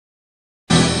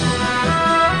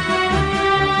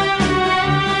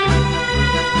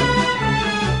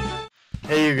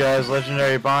you guys,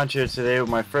 Legendary Bond here today with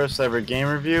my first ever game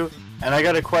review, and I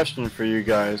got a question for you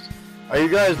guys. Are you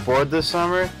guys bored this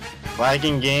summer?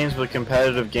 Lacking games with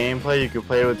competitive gameplay you can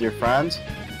play with your friends?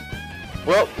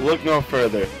 Well, look no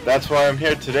further. That's why I'm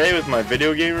here today with my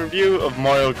video game review of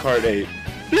Mario Kart 8.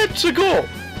 Let's go!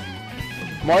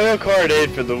 Mario Kart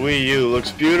 8 for the Wii U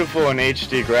looks beautiful in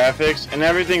HD graphics, and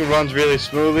everything runs really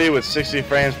smoothly with 60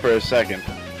 frames per second.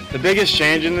 The biggest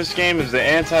change in this game is the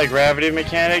anti-gravity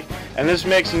mechanic, and this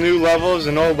makes new levels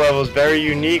and old levels very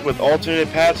unique, with alternate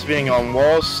paths being on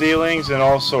walls, ceilings, and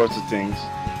all sorts of things.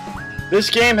 This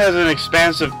game has an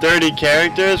expansive 30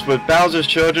 characters, with Bowser's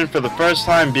children for the first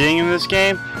time being in this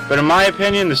game, but in my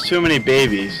opinion there's too many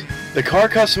babies. The car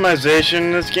customization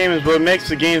in this game is what makes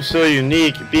the game so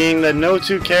unique, being that no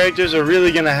two characters are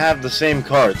really going to have the same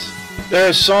karts. There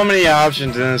are so many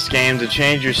options in this game to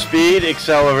change your speed,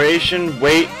 acceleration,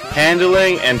 weight,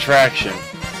 handling, and traction.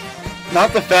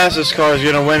 Not the fastest car is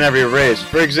going to win every race.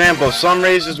 For example, some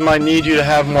races might need you to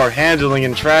have more handling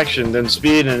and traction than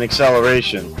speed and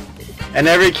acceleration. And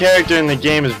every character in the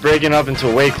game is breaking up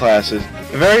into weight classes.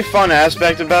 A very fun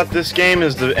aspect about this game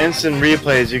is the instant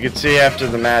replays you can see after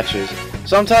the matches.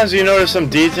 Sometimes you notice some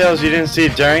details you didn't see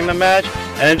during the match,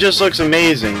 and it just looks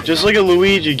amazing. Just look at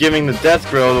Luigi giving the death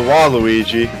grill to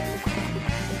Waluigi.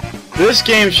 This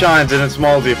game shines in its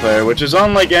multiplayer, which is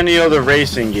unlike any other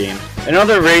racing game. In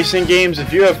other racing games,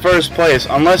 if you have first place,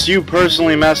 unless you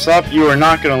personally mess up, you are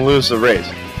not going to lose the race.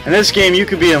 In this game, you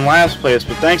could be in last place,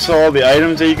 but thanks to all the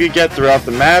items that you could get throughout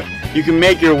the map, you can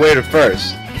make your way to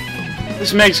first.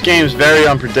 This makes games very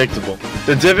unpredictable.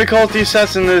 The difficulty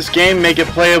sets in this game make it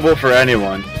playable for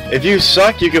anyone. If you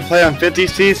suck, you can play on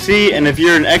 50cc, and if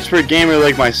you're an expert gamer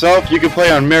like myself, you can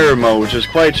play on mirror mode, which is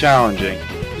quite challenging.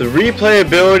 The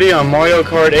replayability on Mario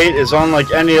Kart 8 is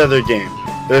unlike any other game.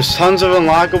 There's tons of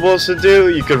unlockables to do,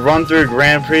 you could run through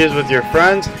Grand Prix with your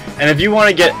friends, and if you want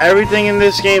to get everything in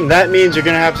this game, that means you're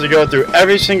going to have to go through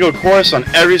every single course on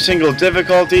every single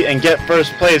difficulty and get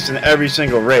first place in every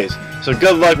single race. So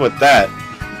good luck with that.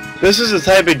 This is the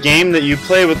type of game that you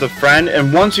play with a friend,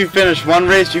 and once you finish one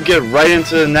race, you get right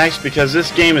into the next because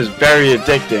this game is very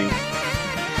addicting.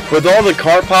 With all the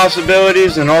kart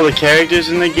possibilities and all the characters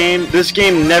in the game, this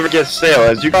game never gets stale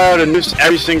as you try out a new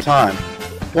every single time.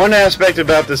 One aspect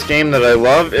about this game that I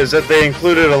love is that they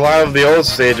included a lot of the old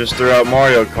stages throughout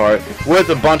Mario Kart with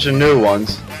a bunch of new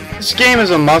ones. This game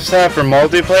is a must-have for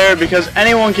multiplayer because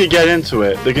anyone can get into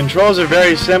it. The controls are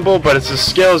very simple, but it's the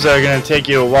skills that are going to take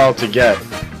you a while to get.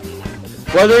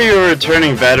 Whether you're a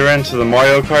returning veteran to the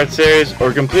Mario Kart series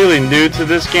or completely new to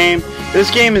this game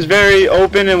is very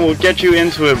open and will get you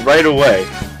into it right away.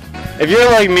 If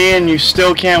you're like me and you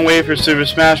still can't wait for Super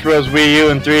Smash Bros. Wii U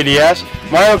and 3DS,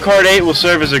 Mario Kart 8 will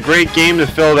serve as a great game to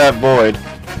fill that void.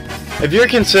 If you're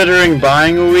considering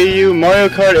buying a Wii U, Mario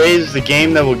Kart 8 is the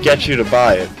game that will get you to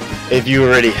buy it. If you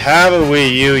already have a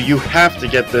Wii U, you have to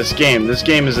get this game. This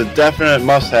game is a definite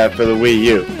must-have for the Wii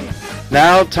U.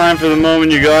 Now, time for the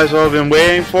moment you guys all have been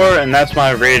waiting for, and that's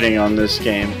my rating on this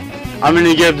game. I'm going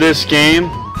to give this game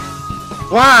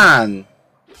 1,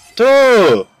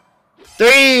 2,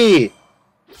 3,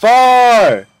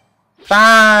 4,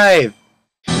 5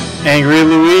 Angry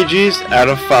Luigi's out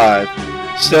of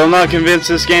 5. Still not convinced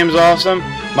this game's awesome?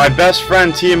 My best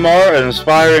friend Timor, an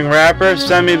aspiring rapper,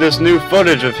 sent me this new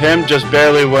footage of him just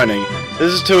barely winning.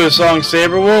 This is to his song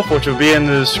Saberwolf, which will be in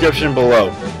the description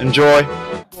below. Enjoy!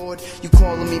 You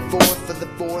calling me forth for the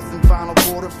fourth and final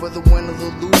quarter, for the win or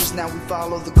the lose. Now we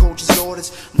follow the coach's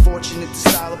orders. Unfortunate the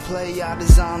style of play I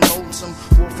designed lonesome.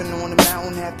 Wolfing on the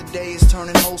mountain, half the day is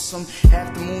turning wholesome.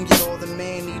 Half the moon, yet all the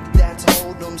man needed that to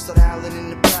hold him. Start howling in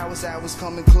the prowess, I was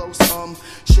coming close.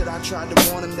 Should I try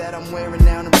to warn him that I'm wearing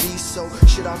down a beast? So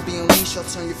should I be unleashed? I'll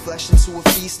turn your flesh into a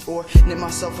feast, or knit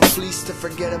myself a fleece to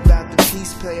forget about the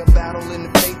peace. Play a battle in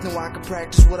the faith, no I can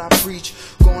practice what I preach.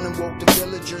 Gone and woke the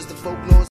villagers, the folklore.